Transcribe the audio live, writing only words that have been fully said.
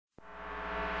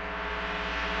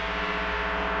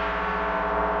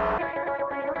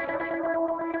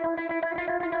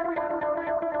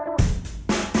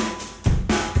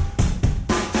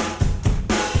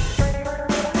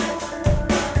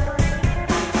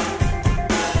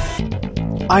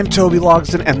I'm Toby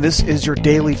Logsdon, and this is your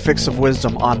daily fix of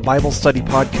wisdom on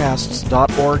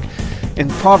BibleStudyPodcasts.org. In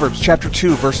Proverbs chapter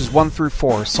 2, verses 1 through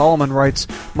 4, Solomon writes,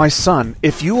 "My son,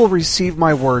 if you will receive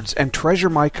my words and treasure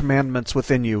my commandments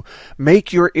within you,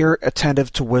 make your ear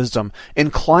attentive to wisdom,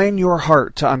 incline your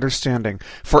heart to understanding.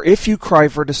 For if you cry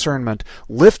for discernment,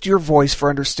 lift your voice for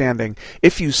understanding.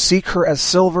 If you seek her as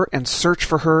silver and search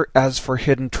for her as for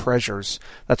hidden treasures."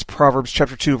 That's Proverbs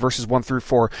chapter 2, verses 1 through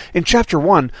 4. In chapter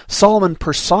 1, Solomon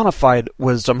personified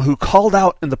wisdom, who called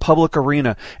out in the public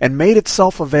arena and made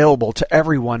itself available to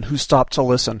everyone who stopped to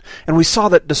listen. And we saw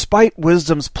that despite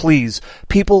wisdom's pleas,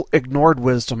 people ignored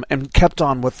wisdom and kept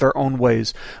on with their own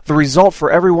ways. The result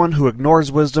for everyone who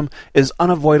ignores wisdom is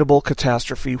unavoidable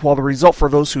catastrophe, while the result for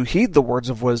those who heed the words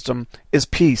of wisdom is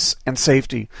peace and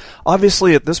safety.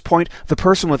 Obviously, at this point, the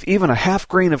person with even a half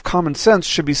grain of common sense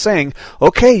should be saying,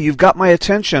 "Okay, you've got my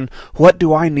attention. What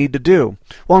do I need to do?"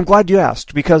 Well, I'm glad you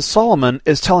asked, because Solomon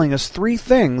is telling us three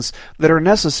things that are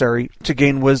necessary to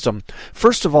gain wisdom.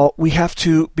 First of all, we have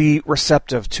to be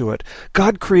receptive to it.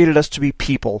 God created us to be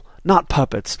people, not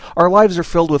puppets. Our lives are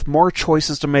filled with more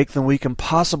choices to make than we can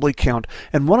possibly count,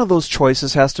 and one of those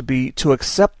choices has to be to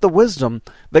accept the wisdom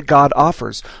that God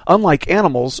offers. Unlike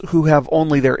animals who have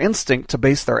only their instinct to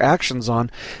base their actions on,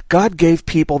 God gave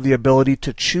people the ability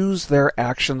to choose their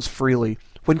actions freely.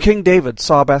 When King David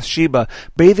saw Bathsheba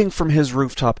bathing from his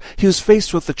rooftop, he was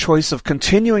faced with the choice of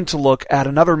continuing to look at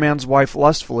another man's wife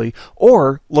lustfully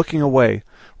or looking away.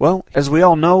 Well, as we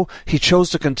all know, he chose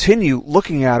to continue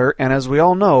looking at her, and as we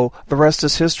all know, the rest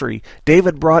is history.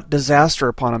 David brought disaster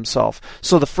upon himself.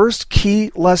 So the first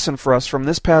key lesson for us from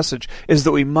this passage is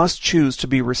that we must choose to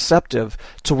be receptive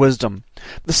to wisdom.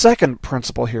 The second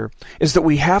principle here is that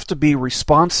we have to be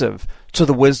responsive to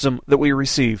the wisdom that we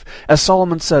receive. As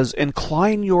Solomon says,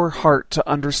 incline your heart to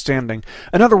understanding.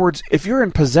 In other words, if you're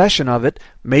in possession of it,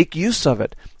 make use of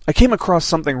it. I came across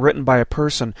something written by a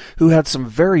person who had some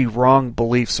very wrong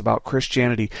beliefs about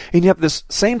Christianity, and yet this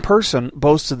same person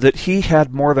boasted that he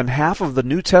had more than half of the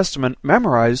New Testament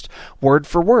memorized word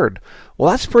for word. Well,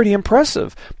 that's pretty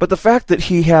impressive, but the fact that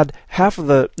he had half of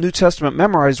the New Testament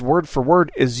memorized word for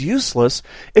word is useless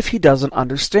if he doesn't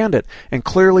understand it. And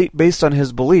clearly, based on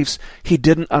his beliefs, he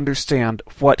didn't understand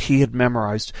what he had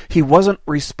memorized. He wasn't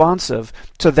responsive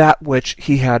to that which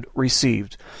he had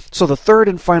received. So the third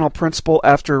and final principle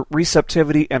after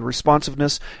receptivity and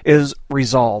responsiveness is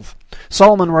resolve.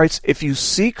 Solomon writes, "If you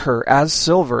seek her as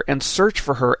silver and search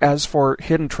for her as for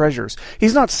hidden treasures."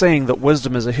 He's not saying that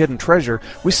wisdom is a hidden treasure.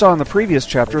 We saw in the previous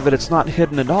chapter that it's not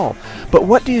hidden at all. But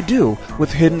what do you do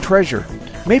with hidden treasure?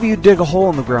 Maybe you dig a hole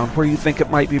in the ground where you think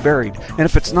it might be buried, and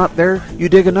if it's not there, you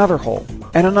dig another hole,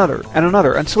 and another,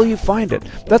 until you find it.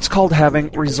 That's called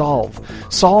having resolve.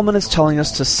 Solomon is telling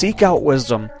us to seek out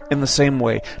wisdom in the same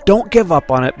way. Don't give up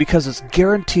on it, because it's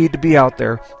guaranteed to be out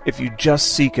there if you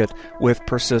just seek it with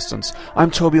persistence.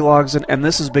 I'm Toby Logsdon, and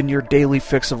this has been your daily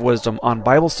fix of wisdom on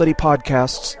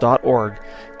BibleStudyPodcasts.org.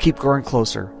 Keep growing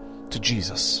closer to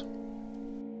Jesus.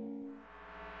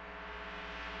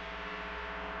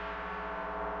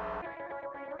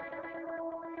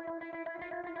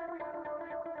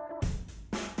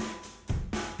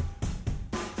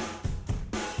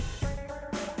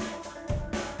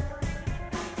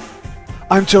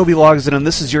 I'm Toby Logsdon, and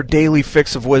this is your daily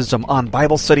fix of wisdom on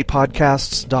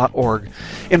BibleStudyPodcasts.org.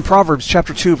 In Proverbs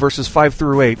chapter 2, verses 5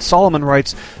 through 8, Solomon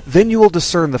writes, "Then you will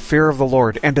discern the fear of the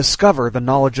Lord and discover the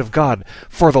knowledge of God.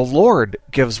 For the Lord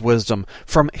gives wisdom.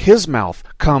 From his mouth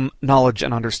come knowledge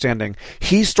and understanding.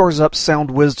 He stores up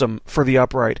sound wisdom for the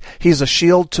upright. He is a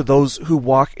shield to those who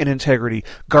walk in integrity,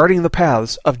 guarding the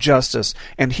paths of justice,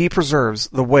 and he preserves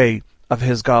the way of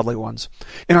his godly ones."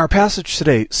 In our passage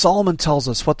today, Solomon tells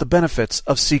us what the benefits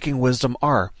of seeking wisdom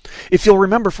are. If you'll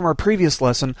remember from our previous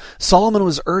lesson, Solomon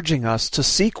was urging us to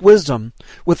seek wisdom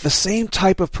with the same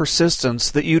type of persistence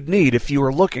that you'd need if you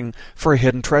were looking for a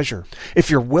hidden treasure. If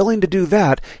you're willing to do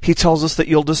that, he tells us that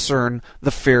you'll discern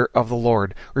the fear of the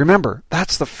Lord. Remember,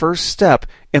 that's the first step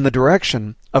in the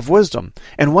direction of wisdom.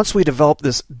 And once we develop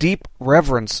this deep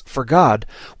reverence for God,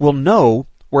 we'll know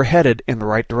we're headed in the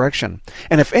right direction.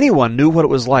 And if anyone knew what it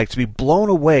was like to be blown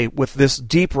away with this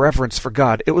deep reverence for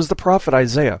God, it was the prophet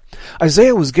Isaiah.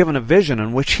 Isaiah was given a vision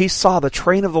in which he saw the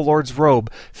train of the Lord's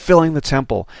robe filling the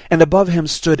temple, and above him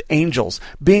stood angels,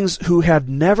 beings who had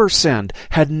never sinned,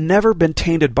 had never been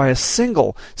tainted by a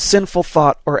single sinful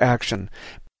thought or action.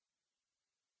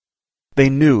 They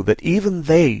knew that even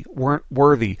they weren't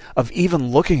worthy of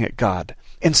even looking at God.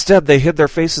 Instead, they hid their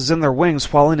faces in their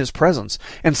wings while in his presence.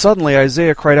 And suddenly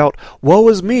Isaiah cried out, "Woe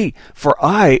is me, for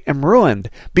I am ruined,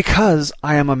 because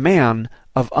I am a man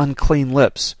of unclean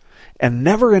lips." And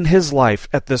never in his life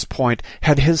at this point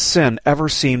had his sin ever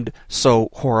seemed so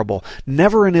horrible.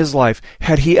 Never in his life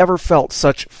had he ever felt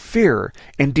such fear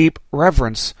and deep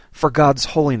reverence for God's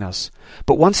holiness.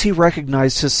 But once he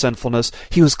recognized his sinfulness,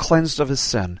 he was cleansed of his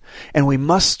sin. And we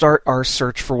must start our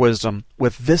search for wisdom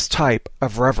with this type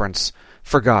of reverence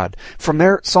for God. From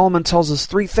there, Solomon tells us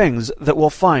three things that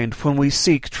we'll find when we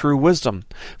seek true wisdom.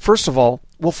 First of all,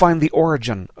 we'll find the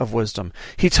origin of wisdom.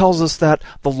 He tells us that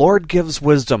the Lord gives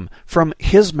wisdom. From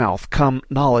his mouth come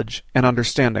knowledge and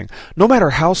understanding. No matter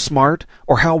how smart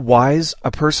or how wise a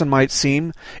person might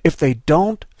seem, if they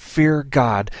don't fear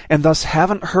God and thus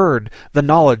haven't heard the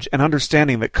knowledge and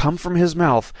understanding that come from his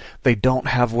mouth, they don't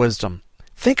have wisdom.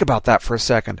 Think about that for a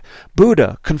second.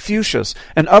 Buddha, Confucius,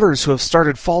 and others who have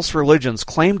started false religions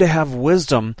claim to have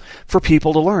wisdom for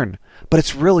people to learn. But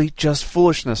it's really just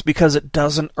foolishness because it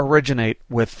doesn't originate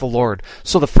with the Lord.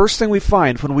 So the first thing we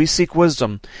find when we seek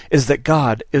wisdom is that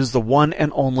God is the one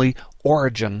and only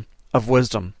origin of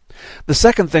wisdom. The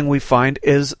second thing we find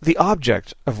is the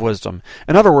object of wisdom.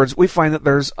 In other words, we find that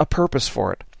there's a purpose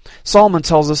for it. Solomon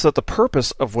tells us that the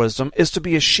purpose of wisdom is to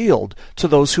be a shield to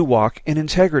those who walk in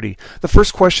integrity. The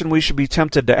first question we should be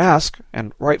tempted to ask,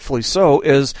 and rightfully so,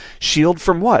 is shield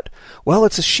from what? Well,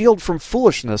 it's a shield from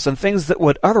foolishness and things that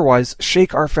would otherwise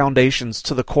shake our foundations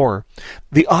to the core.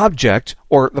 The object,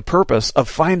 or the purpose, of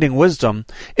finding wisdom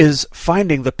is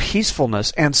finding the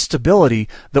peacefulness and stability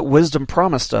that wisdom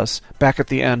promised us back at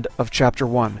the end of chapter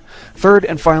 1. Third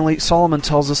and finally, Solomon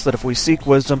tells us that if we seek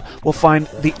wisdom, we'll find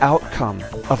the outcome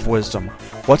of wisdom.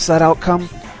 What's that outcome?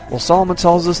 Well, Solomon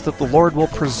tells us that the Lord will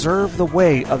preserve the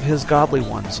way of his godly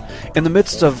ones. In the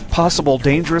midst of possible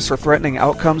dangerous or threatening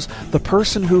outcomes, the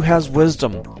person who has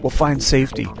wisdom will find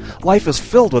safety. Life is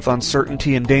filled with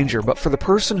uncertainty and danger, but for the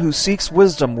person who seeks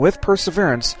wisdom with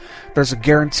perseverance, there's a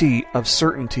guarantee of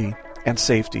certainty and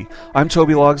safety. I'm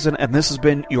Toby Logsdon, and this has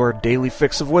been your Daily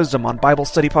Fix of Wisdom on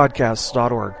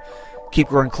BibleStudyPodcasts.org. Keep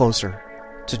growing closer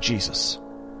to Jesus.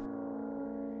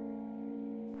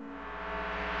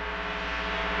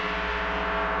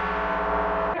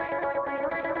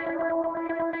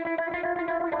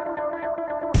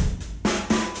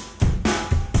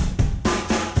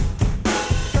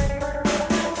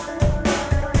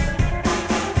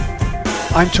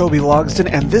 I'm Toby Logsdon,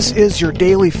 and this is your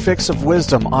Daily Fix of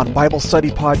Wisdom on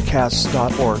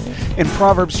BibleStudyPodcasts.org. In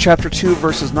Proverbs chapter 2,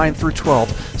 verses 9 through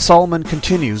 12, Solomon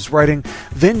continues, writing,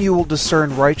 "Then you will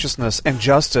discern righteousness and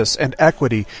justice and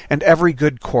equity and every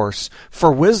good course.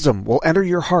 For wisdom will enter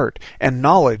your heart, and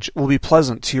knowledge will be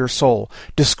pleasant to your soul.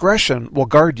 Discretion will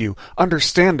guard you,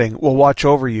 understanding will watch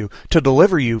over you, to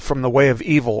deliver you from the way of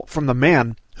evil, from the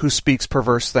man who speaks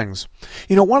perverse things."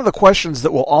 You know, one of the questions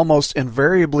that will almost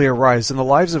invariably arise in the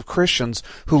lives of Christians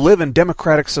who live in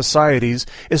democratic societies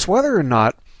is whether or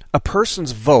not a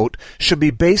person's vote should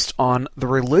be based on the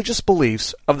religious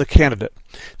beliefs of the candidate.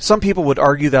 Some people would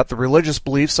argue that the religious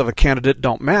beliefs of a candidate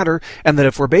don't matter, and that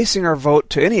if we're basing our vote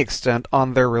to any extent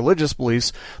on their religious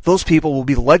beliefs, those people will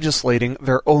be legislating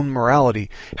their own morality.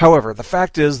 However, the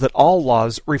fact is that all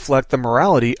laws reflect the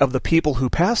morality of the people who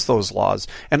pass those laws,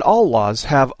 and all laws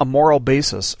have a moral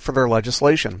basis for their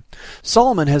legislation.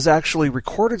 Solomon has actually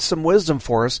recorded some wisdom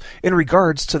for us in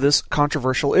regards to this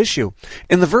controversial issue.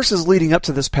 In the verses leading up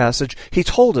to this passage, he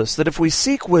told us that if we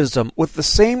seek wisdom with the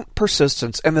same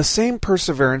persistence and the same perseverance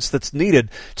that's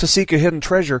needed to seek a hidden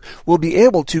treasure, we'll be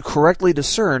able to correctly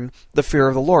discern the fear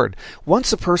of the Lord.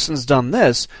 Once a person's done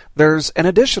this, there's an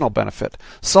additional benefit.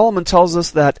 Solomon tells us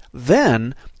that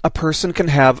then a person can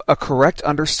have a correct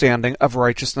understanding of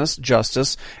righteousness,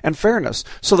 justice, and fairness.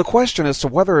 So the question as to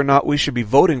whether or not we should be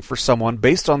voting for someone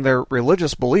based on their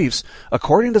religious beliefs,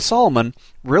 according to Solomon,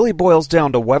 really boils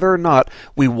down to whether or not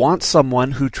we want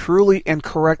someone who truly and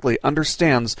correctly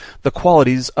understands the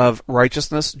qualities of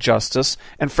righteousness, justice,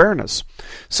 and fairness.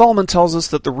 Solomon tells us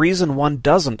that the reason one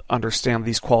doesn't understand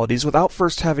these qualities without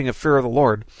first having a fear of the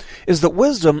Lord is that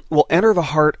wisdom will enter the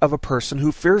heart of a person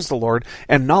who fears the Lord,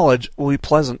 and knowledge will be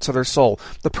pleasant to their soul.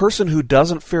 The person who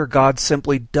doesn't fear God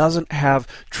simply doesn't have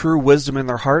true wisdom in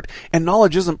their heart, and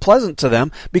knowledge isn't pleasant to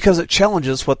them because it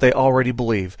challenges what they already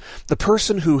believe. The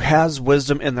person who has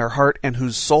wisdom in their heart and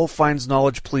whose soul finds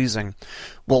knowledge pleasing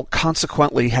will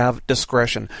consequently have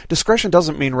discretion. Discretion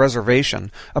doesn't mean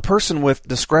reservation. A person with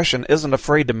discretion isn't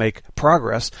afraid to make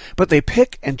progress, but they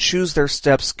pick and choose their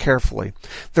steps carefully.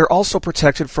 They're also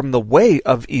protected from the way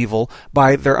of evil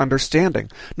by their understanding.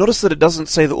 Notice that it doesn't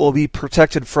say that we'll be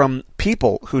protected from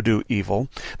people who do evil.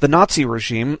 The Nazi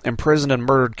regime imprisoned and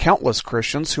murdered countless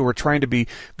Christians who were trying to be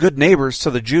good neighbors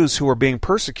to the Jews who were being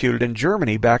persecuted in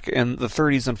Germany back in the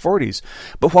 30s and 40s.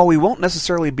 But while we won't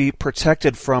necessarily be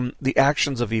protected from the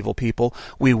actions hands of evil people,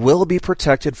 we will be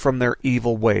protected from their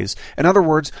evil ways. In other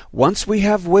words, once we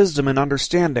have wisdom and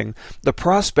understanding, the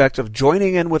prospect of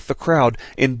joining in with the crowd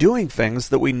in doing things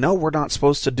that we know we're not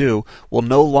supposed to do will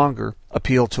no longer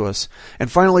appeal to us.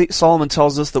 And finally, Solomon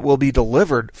tells us that we'll be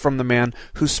delivered from the man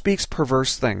who speaks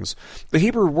perverse things. The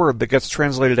Hebrew word that gets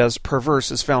translated as perverse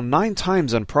is found 9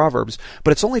 times in Proverbs,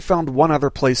 but it's only found one other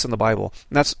place in the Bible,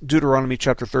 and that's Deuteronomy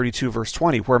chapter 32, verse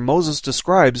 20, where Moses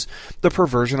describes the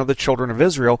perversion of the children of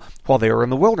Israel while they were in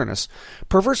the wilderness.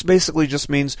 Perverse basically just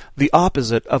means the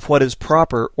opposite of what is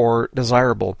proper or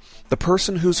desirable. The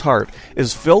person whose heart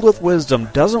is filled with wisdom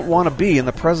doesn't want to be in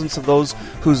the presence of those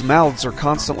whose mouths are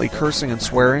constantly cursing and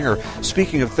swearing or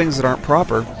speaking of things that aren't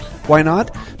proper. Why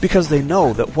not? Because they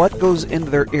know that what goes into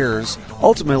their ears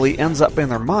ultimately ends up in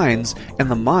their minds,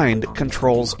 and the mind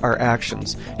controls our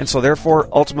actions. And so therefore,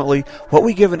 ultimately, what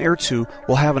we give an ear to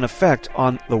will have an effect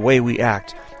on the way we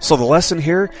act. So the lesson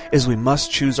here is we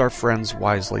must choose our friends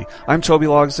wisely. I'm Toby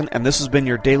Logsdon, and this has been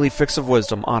your daily fix of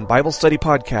wisdom on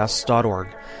BibleStudyPodcasts.org.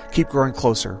 Keep growing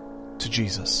closer to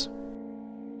Jesus.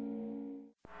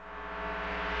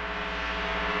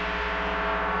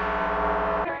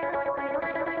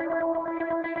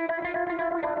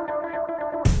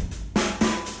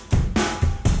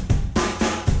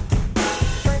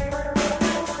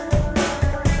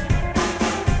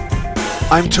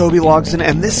 I'm Toby Logsdon,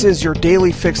 and this is your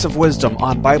daily fix of wisdom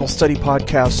on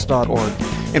BibleStudyPodcasts.org.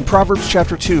 In Proverbs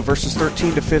chapter 2, verses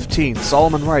 13 to 15,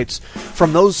 Solomon writes,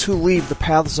 "From those who leave the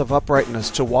paths of uprightness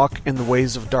to walk in the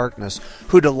ways of darkness,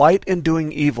 who delight in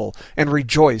doing evil and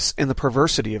rejoice in the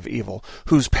perversity of evil,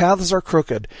 whose paths are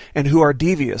crooked and who are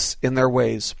devious in their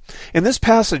ways." In this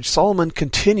passage, Solomon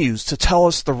continues to tell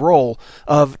us the role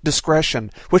of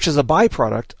discretion, which is a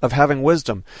byproduct of having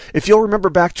wisdom. If you'll remember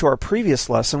back to our previous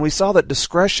lesson, we saw that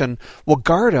discretion will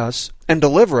guard us and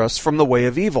deliver us from the way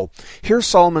of evil. Here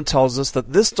Solomon tells us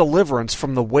that this deliverance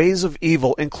from the ways of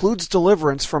evil includes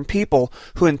deliverance from people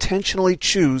who intentionally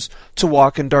choose to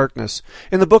walk in darkness.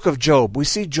 In the book of Job, we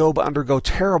see Job undergo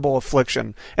terrible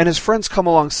affliction, and his friends come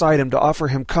alongside him to offer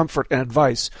him comfort and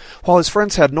advice. While his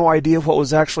friends had no idea what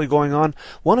was actually going on,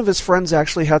 one of his friends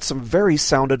actually had some very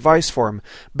sound advice for him.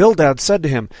 Bildad said to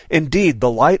him, "Indeed,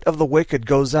 the light of the wicked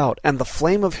goes out, and the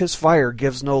flame of his fire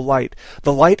gives no light.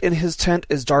 The light in his tent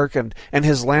is darkened, and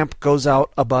his lamp goes out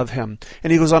above him."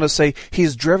 And he goes on to say, "He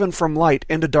is driven from light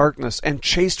into darkness, and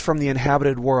chased from the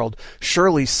inhabited world.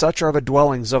 Surely such are the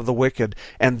dwellings of the wicked,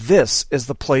 and this is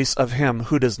the place of him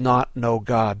who does not know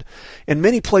God." In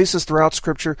many places throughout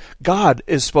Scripture, God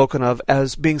is spoken of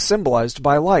as being symbolized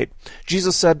by light.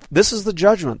 Jesus said, "This is the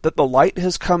judgment, that the light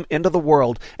has come into the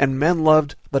world, and men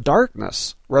loved the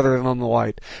darkness rather than the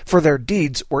light, for their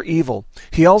deeds were evil."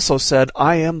 He also said,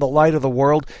 "I am the light of the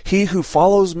world. He who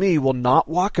follows me will not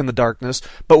walk in the darkness,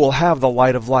 but will have the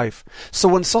light of life." So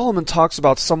when Solomon talks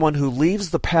about someone who leaves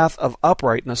the path of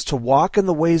uprightness to walk in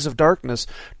the ways of darkness,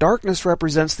 darkness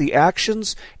represents the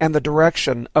actions and the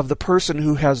direction of the person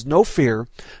who has no fear,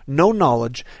 no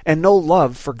knowledge, and no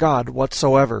love for God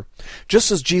whatsoever.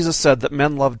 Just as Jesus said that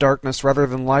men love darkness rather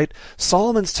than light,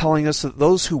 Solomon's telling us that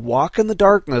those who walk in the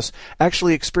darkness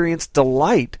actually experience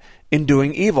delight in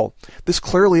doing evil. This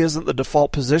clearly isn't the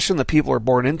default position that people are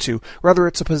born into. Rather,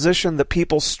 it's a position that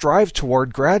people strive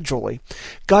toward gradually.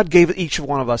 God gave each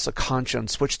one of us a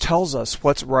conscience which tells us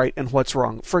what's right and what's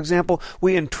wrong. For example,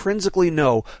 we intrinsically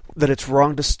know that it's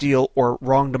wrong to steal or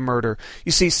wrong to murder.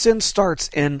 You see, sin starts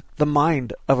in the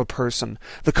mind of a person.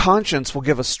 The conscience will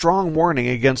give a strong warning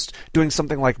against doing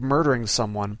something like murdering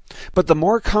someone. But the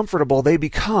more comfortable they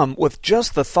become with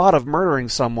just the thought of murdering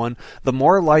someone, the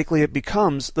more likely it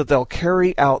becomes that they'll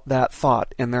carry out that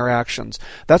thought in their actions.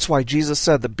 That's why Jesus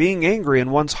said that being angry in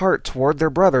one's heart toward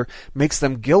their brother makes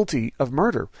them guilty of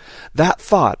murder. That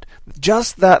thought,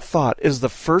 just that thought, is the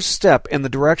first step in the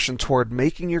direction toward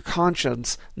making your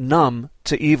conscience numb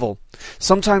to evil.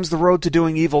 Sometimes the road to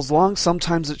doing evil is long,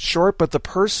 sometimes it's short, but the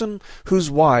person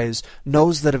who's wise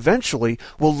knows that eventually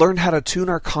we'll learn how to tune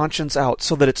our conscience out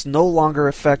so that it's no longer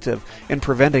effective in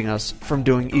preventing us from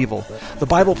doing evil. The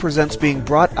Bible presents being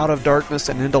brought out of darkness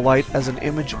and into light as an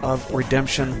image of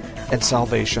redemption and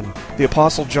salvation. The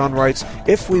Apostle John writes,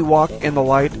 "If we walk in the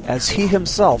light as he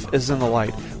himself is in the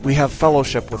light, we have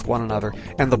fellowship with one another,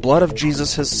 and the blood of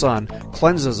Jesus his Son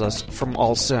cleanses us from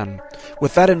all sin."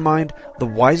 With that in mind, the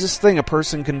wisest thing a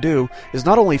person can do is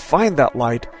not only find that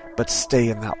light, but stay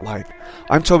in that light.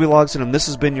 I'm Toby Logsdon, and this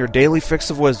has been your daily fix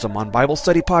of wisdom on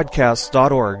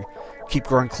BibleStudyPodcasts.org. Keep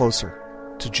growing closer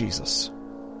to Jesus.